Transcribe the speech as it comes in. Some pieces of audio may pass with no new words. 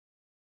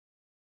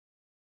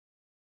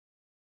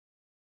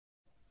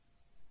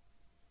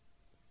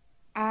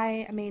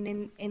I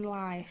mean, in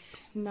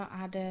life, not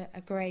had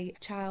a great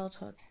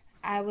childhood.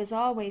 I was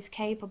always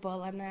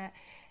capable, and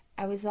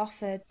I was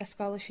offered a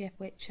scholarship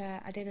which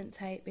I didn't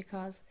take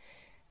because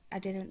I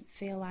didn't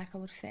feel like I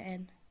would fit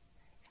in.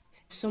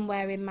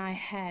 Somewhere in my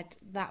head,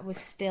 that was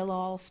still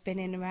all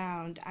spinning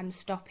around and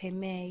stopping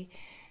me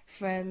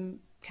from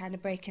kind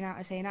of breaking out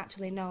and saying,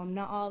 actually, no, I'm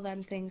not all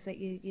them things that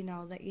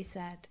that you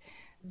said.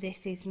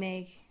 This is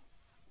me.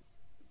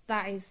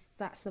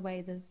 That's the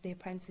way the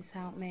Apprentice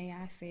helped me,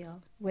 I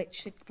feel,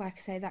 which, like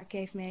I say, that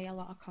gave me a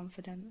lot of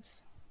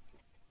confidence.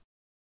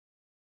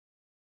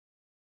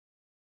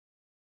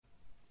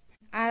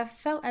 I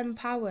felt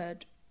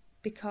empowered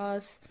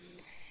because,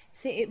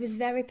 see, it was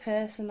very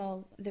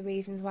personal. The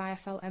reasons why I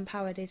felt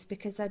empowered is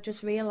because I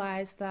just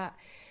realised that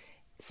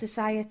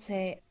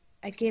society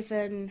are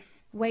given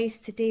ways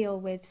to deal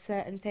with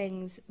certain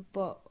things,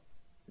 but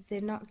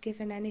they're not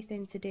given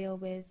anything to deal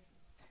with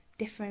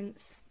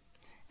difference.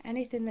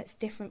 Anything that's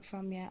different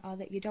from you, or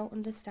that you don't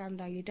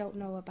understand, or you don't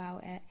know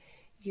about it,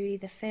 you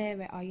either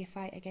fear it or you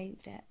fight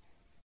against it.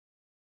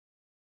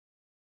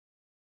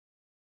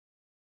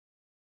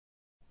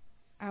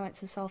 I went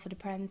to Salford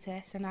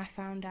Apprentice and I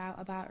found out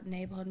about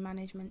neighbourhood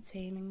management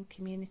team and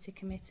community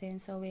committee,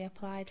 and so we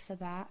applied for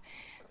that,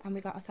 and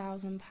we got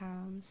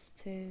 £1,000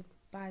 to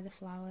buy the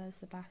flowers,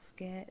 the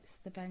baskets,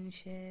 the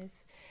benches,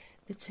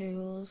 the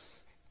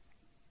tools.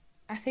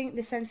 I think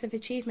the sense of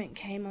achievement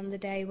came on the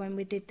day when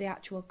we did the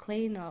actual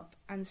clean up,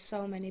 and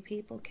so many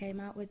people came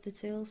out with the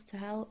tools to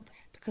help,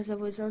 because I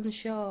was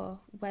unsure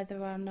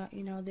whether or not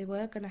they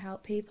were going to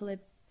help. People had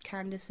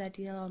kind of said,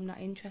 I'm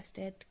not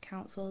interested,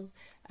 council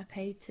are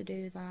paid to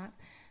do that.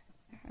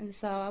 And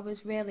so I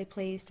was really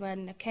pleased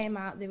when I came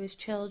out. There was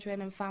children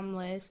and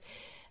families,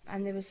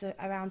 and there was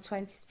around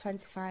 20 to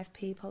 25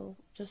 people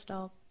just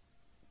all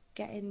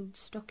getting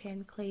stuck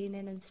in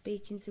cleaning and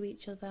speaking to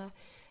each other,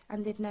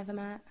 and they'd never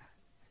met.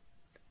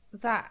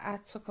 That, I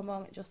took a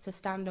moment just to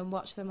stand and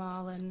watch them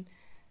all, and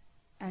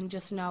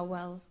just know,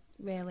 well,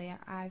 really,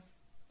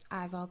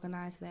 I've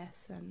organised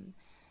this, and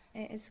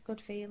it is a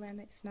good feeling.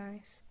 It's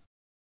nice.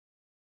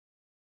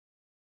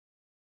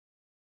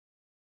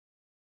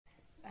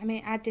 I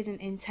mean, I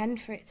didn't intend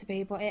for it to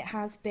be, but it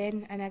has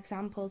been an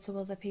example to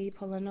other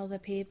people, and other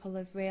people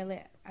have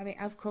really, I mean,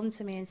 have come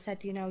to me and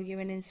said, you're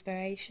an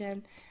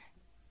inspiration,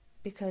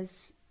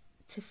 because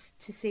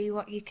to see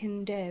what you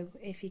can do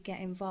if you get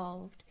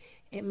involved,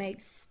 it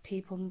makes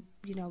people,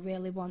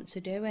 really want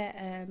to do it,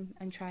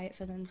 and try it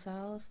for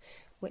themselves,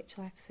 which,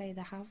 like I say,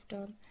 they have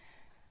done.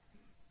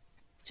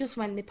 Just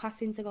when they're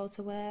passing to go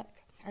to work,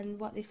 and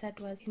what they said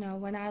was,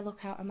 when I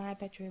look out of my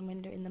bedroom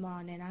window in the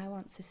morning, I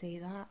want to see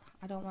that.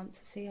 I don't want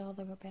to see all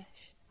the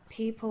rubbish.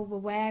 People were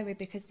wary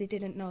because they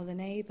didn't know the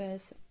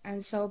neighbours,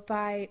 and so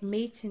by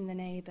meeting the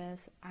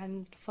neighbours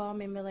and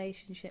forming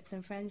relationships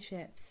and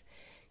friendships,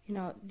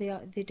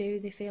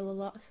 they feel a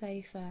lot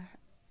safer.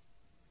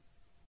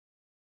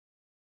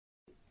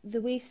 The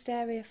Weaste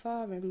Area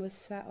Forum was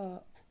set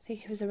up, I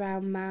think it was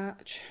around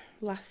March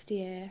last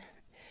year.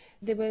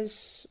 There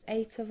was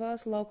 8 of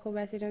us, local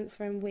residents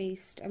from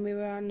Weaste, and we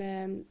were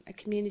on a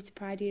Community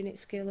Pride Unit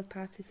School of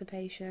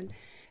Participation.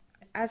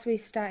 As we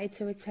started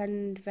to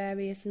attend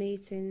various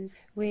meetings,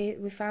 we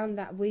found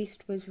that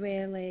Weaste was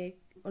really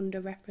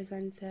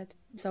underrepresented.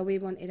 So we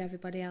wanted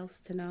everybody else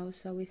to know,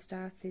 so we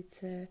started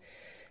to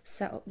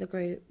set up the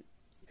group.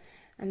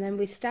 And then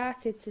we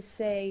started to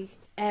see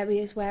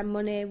areas where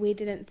we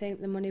didn't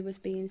think the money was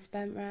being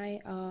spent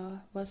right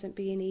or wasn't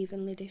being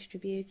evenly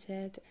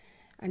distributed.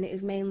 And it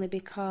is mainly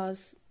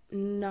because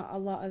not a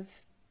lot of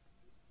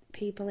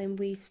people in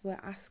Weaste were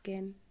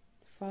asking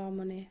for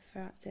money for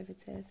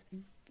activities.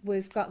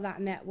 We've got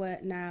that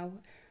network now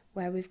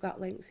where we've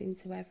got links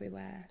into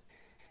everywhere.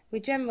 We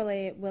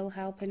generally will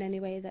help in any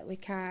way that we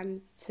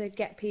can to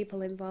get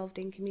people involved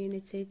in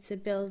community, to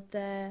build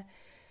their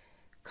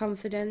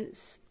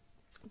confidence,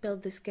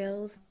 build the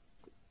skills.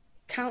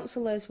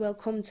 Counsellors will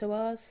come to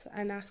us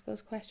and ask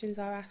us questions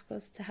or ask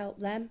us to help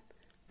them.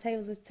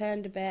 Tables have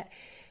turned a bit.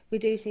 We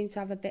do seem to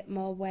have a bit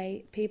more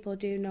weight. People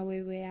do know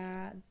who we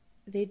are.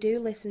 They do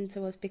listen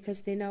to us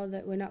because they know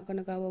that we're not going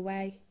to go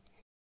away.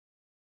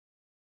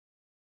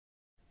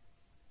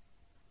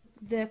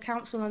 The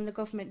council and the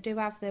government do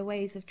have their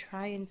ways of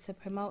trying to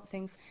promote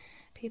things.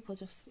 People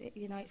just,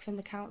 it's from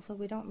the council,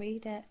 we don't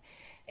read it.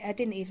 I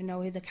didn't even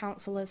know who the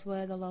councillors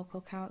were, the local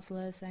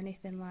councillors,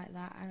 anything like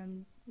that.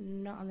 I'm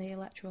not on the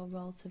electoral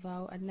roll to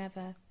vote. I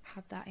never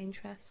had that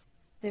interest.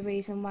 The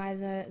reason why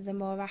the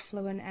more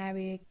affluent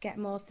area get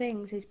more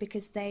things is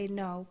because they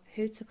know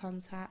who to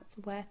contact,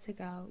 where to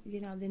go.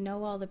 They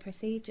know all the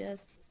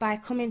procedures. By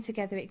coming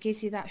together, it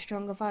gives you that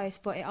stronger voice,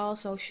 but it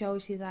also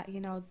shows you that,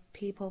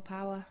 people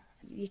power.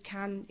 You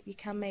can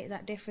make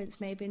that difference,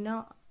 maybe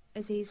not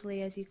as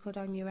easily as you could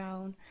on your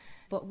own,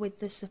 but with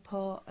the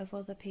support of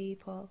other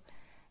people.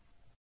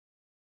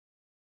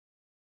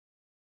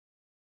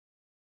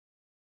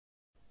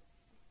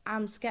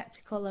 I'm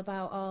sceptical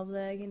about all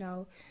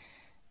the,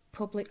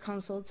 public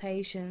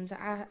consultations.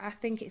 I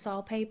think it's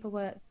all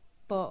paperwork,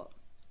 but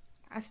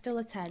I still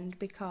attend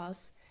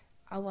because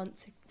I want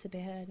to be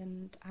heard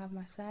and have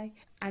my say.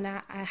 And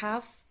I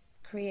have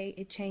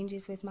created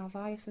changes with my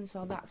voice, and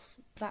so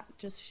that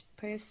just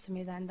proves to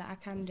me then that I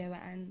can do it,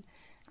 and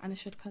I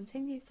should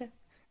continue to.